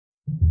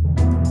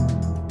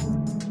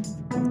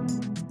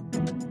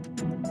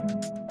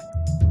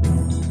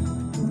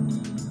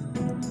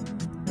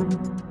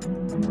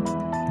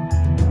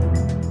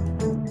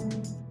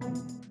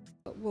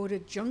我的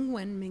中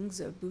文名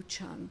字不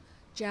长，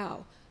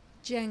叫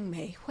江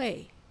美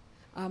惠,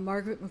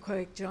 Margaret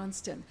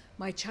McCuaig-Johnston.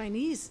 My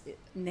Chinese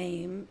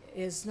name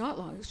is not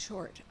long, it's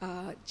short,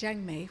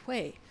 Jiang Mei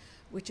Hui,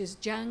 which is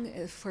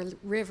Jiang for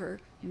river,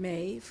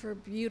 Mei for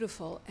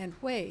beautiful, and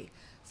Hui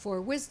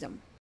for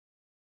wisdom.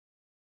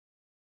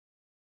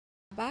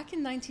 Back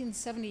in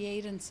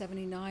 1978 and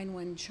 79,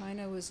 when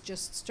China was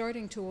just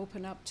starting to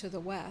open up to the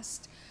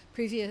West,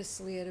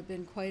 previously it had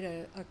been quite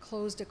a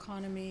closed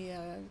economy,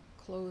 a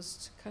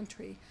closed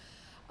country.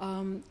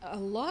 A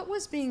lot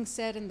was being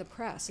said in the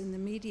press, in the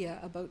media,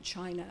 about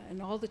China and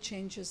all the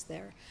changes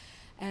there.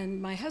 And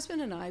my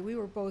husband and I, we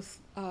were both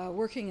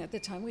working at the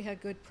time. We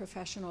had good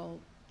professional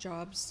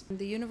jobs.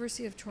 The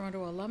University of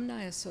Toronto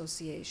Alumni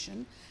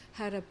Association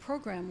had a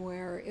program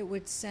where it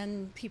would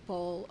send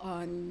people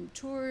on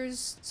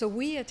tours. So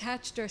we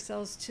attached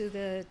ourselves to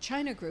the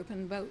China group,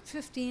 and about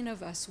 15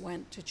 of us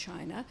went to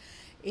China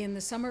in the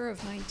summer of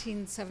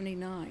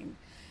 1979.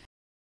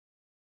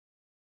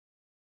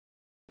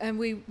 And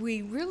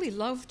we really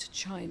loved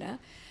China,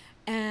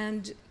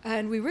 and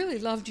we really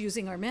loved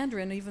using our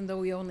Mandarin, even though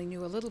we only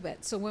knew a little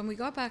bit. So when we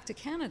got back to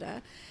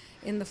Canada,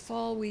 in the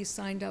fall, we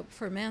signed up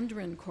for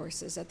Mandarin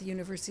courses at the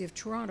University of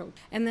Toronto.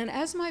 And then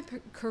as my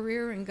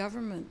career in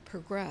government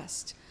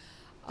progressed,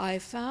 I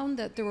found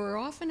that there were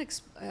often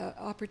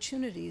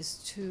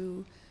opportunities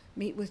to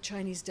meet with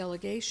Chinese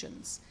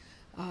delegations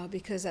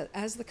because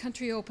as the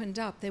country opened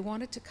up, they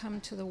wanted to come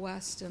to the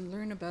West and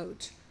learn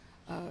about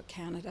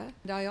Canada.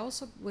 And I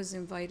also was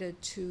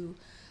invited to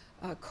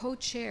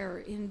co-chair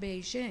in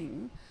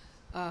Beijing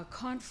a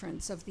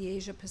conference of the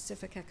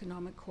Asia-Pacific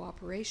Economic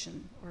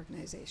Cooperation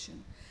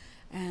Organization.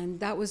 And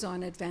that was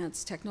on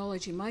advanced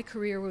technology. My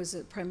career was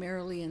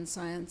primarily in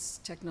science,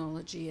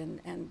 technology,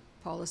 and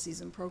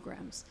policies and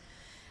programs.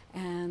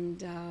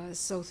 And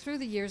so through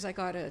the years, I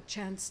got a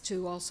chance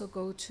to also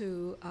go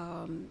to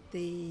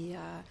the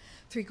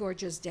Three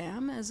Gorges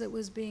Dam as it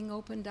was being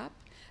opened up,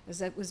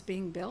 as it was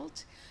being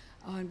built,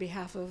 on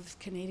behalf of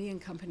Canadian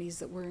companies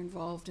that were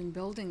involved in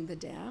building the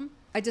dam.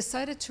 I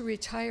decided to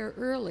retire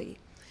early.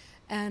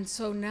 And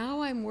so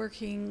now I'm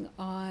working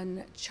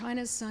on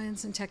China's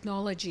science and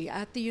technology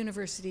at the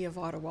University of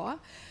Ottawa.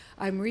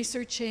 I'm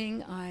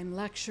researching, I'm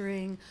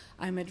lecturing,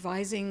 I'm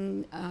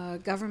advising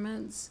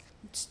governments.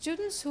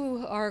 Students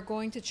who are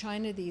going to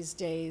China these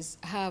days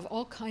have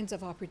all kinds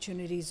of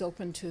opportunities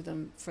open to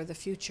them for the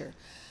future.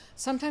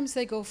 Sometimes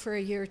they go for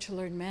a year to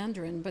learn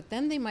Mandarin, but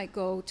then they might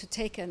go to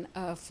take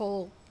a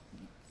full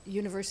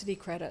university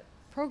credit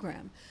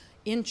program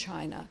in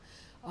China.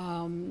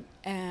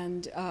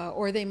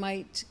 Or they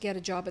might get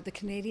a job at the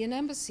Canadian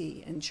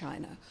Embassy in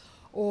China,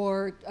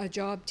 or a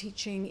job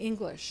teaching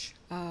English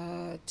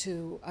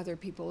to other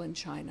people in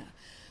China.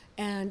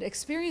 And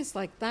experience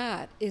like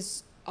that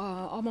is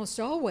almost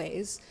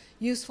always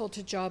useful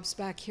to jobs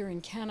back here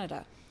in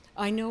Canada.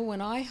 I know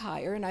when I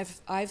hire, and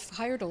I've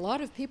hired a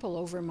lot of people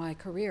over my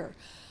career,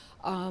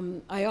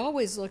 I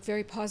always look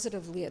very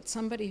positively at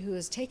somebody who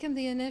has taken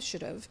the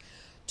initiative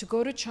to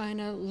go to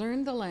China,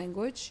 learn the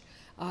language,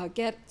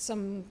 get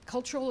some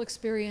cultural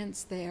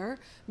experience there,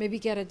 maybe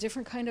get a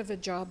different kind of a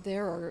job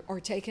there, or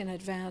take an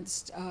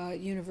advanced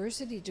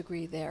university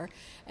degree there,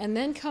 and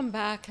then come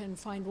back and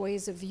find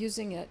ways of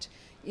using it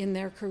in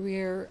their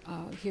career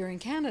here in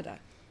Canada.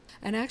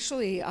 And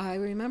actually, I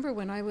remember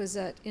when I was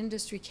at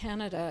Industry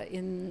Canada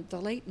in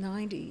the late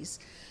 90s,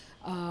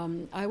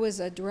 I was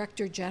a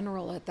director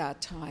general at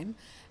that time,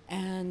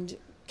 and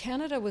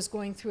Canada was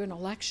going through an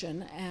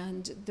election,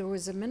 and there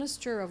was a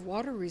minister of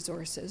water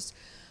resources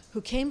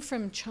who came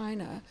from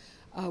China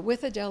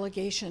with a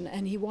delegation,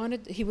 and he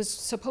was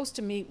supposed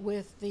to meet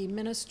with the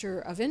Minister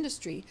of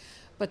Industry,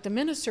 but the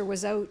minister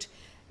was out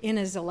in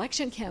his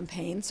election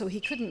campaign, so he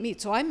couldn't meet.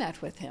 So I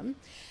met with him,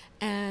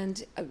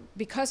 and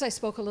because I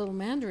spoke a little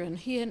Mandarin,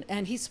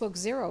 he spoke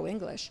zero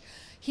English,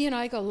 he and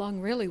I got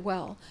along really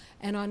well.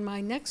 And on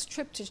my next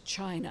trip to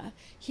China,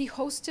 he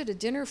hosted a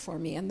dinner for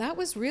me, and that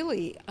was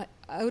really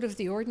out of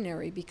the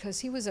ordinary because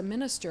he was a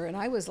minister and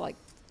I was like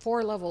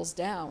 5 levels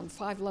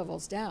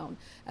down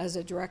as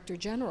a director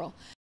general.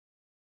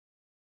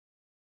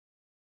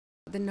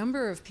 The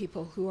number of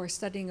people who are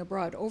studying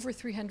abroad, over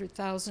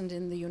 300,000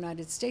 in the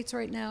United States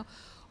right now,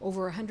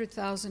 over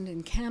 100,000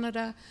 in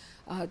Canada,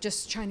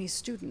 just Chinese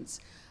students.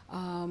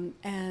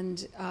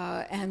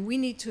 And we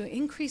need to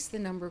increase the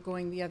number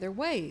going the other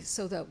way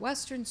so that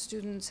Western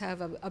students have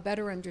a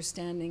better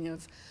understanding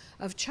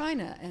of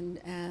China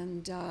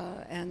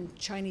and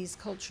Chinese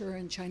culture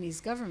and Chinese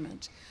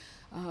government.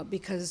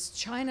 Because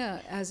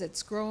China, as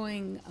it's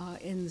growing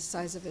in the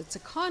size of its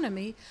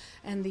economy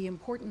and the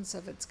importance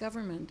of its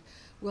government,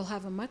 will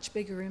have a much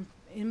bigger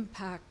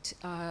impact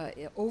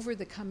over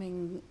the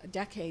coming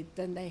decade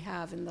than they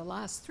have in the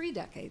last 3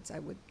 decades,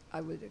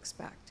 I would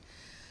expect.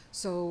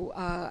 So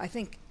I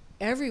think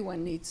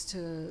everyone needs to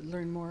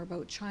learn more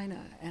about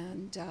China,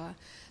 and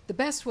the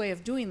best way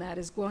of doing that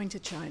is going to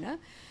China.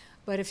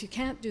 But if you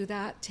can't do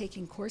that,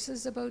 taking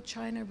courses about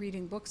China,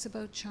 reading books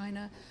about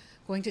China,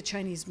 going to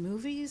Chinese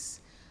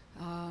movies,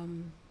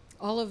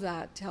 All of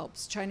that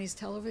helps. Chinese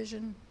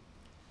television.